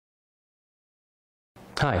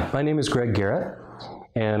Hi, my name is Greg Garrett,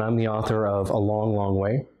 and I'm the author of A Long, Long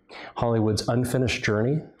Way, Hollywood's Unfinished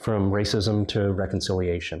Journey from Racism to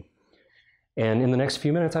Reconciliation. And in the next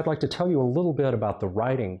few minutes, I'd like to tell you a little bit about the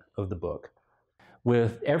writing of the book.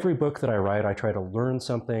 With every book that I write, I try to learn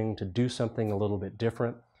something, to do something a little bit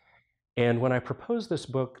different. And when I proposed this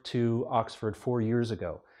book to Oxford 4 years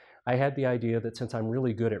ago, I had the idea that since I'm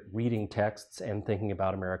really good at reading texts and thinking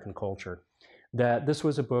about American culture, that this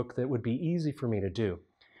was a book that would be easy for me to do.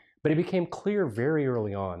 But it became clear very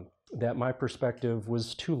early on that my perspective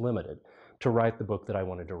was too limited to write the book that I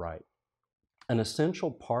wanted to write. An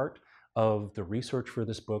essential part of the research for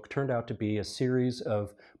this book turned out to be a series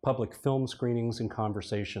of public film screenings and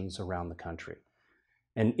conversations around the country.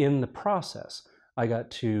 And in the process, I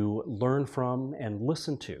got to learn from and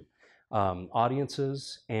listen to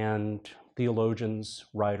audiences and theologians,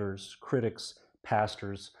 writers, critics,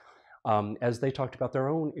 pastors, as they talked about their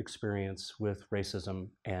own experience with racism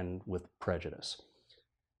and with prejudice.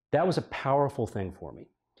 That was a powerful thing for me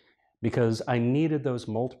because I needed those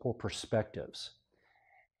multiple perspectives.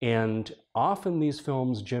 And often these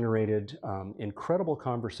films generated incredible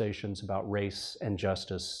conversations about race and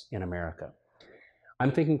justice in America.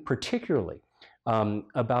 I'm thinking particularly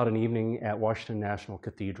about an evening at Washington National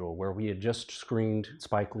Cathedral where we had just screened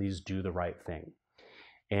Spike Lee's Do the Right Thing.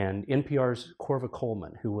 And NPR's Corva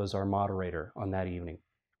Coleman, who was our moderator on that evening,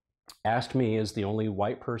 asked me as the only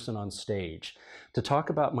white person on stage to talk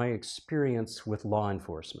about my experience with law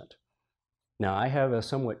enforcement. Now, I have a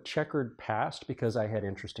somewhat checkered past because I had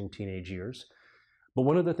interesting teenage years, but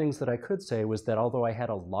one of the things that I could say was that although I had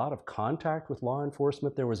a lot of contact with law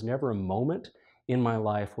enforcement, there was never a moment in my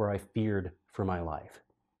life where I feared for my life.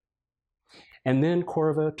 And then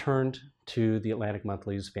Corva turned to the Atlantic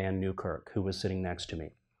Monthly's Van Newkirk, who was sitting next to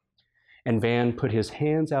me. And Van put his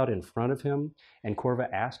hands out in front of him, and Corva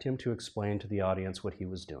asked him to explain to the audience what he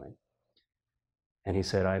was doing. And he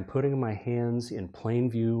said, "I'm putting my hands in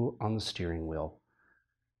plain view on the steering wheel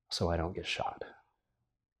so I don't get shot."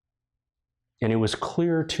 And it was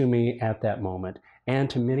clear to me at that moment, and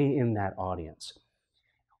to many in that audience,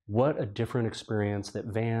 what a different experience that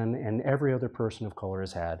Van and every other person of color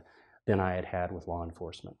has had than I had had with law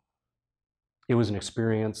enforcement. It was an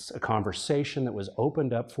experience, a conversation that was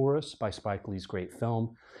opened up for us by Spike Lee's great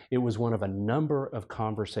film. It was one of a number of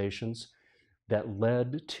conversations that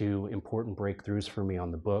led to important breakthroughs for me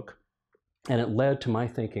on the book. And it led to my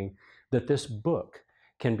thinking that this book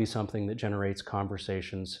can be something that generates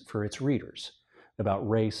conversations for its readers about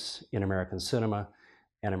race in American cinema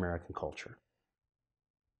and American culture.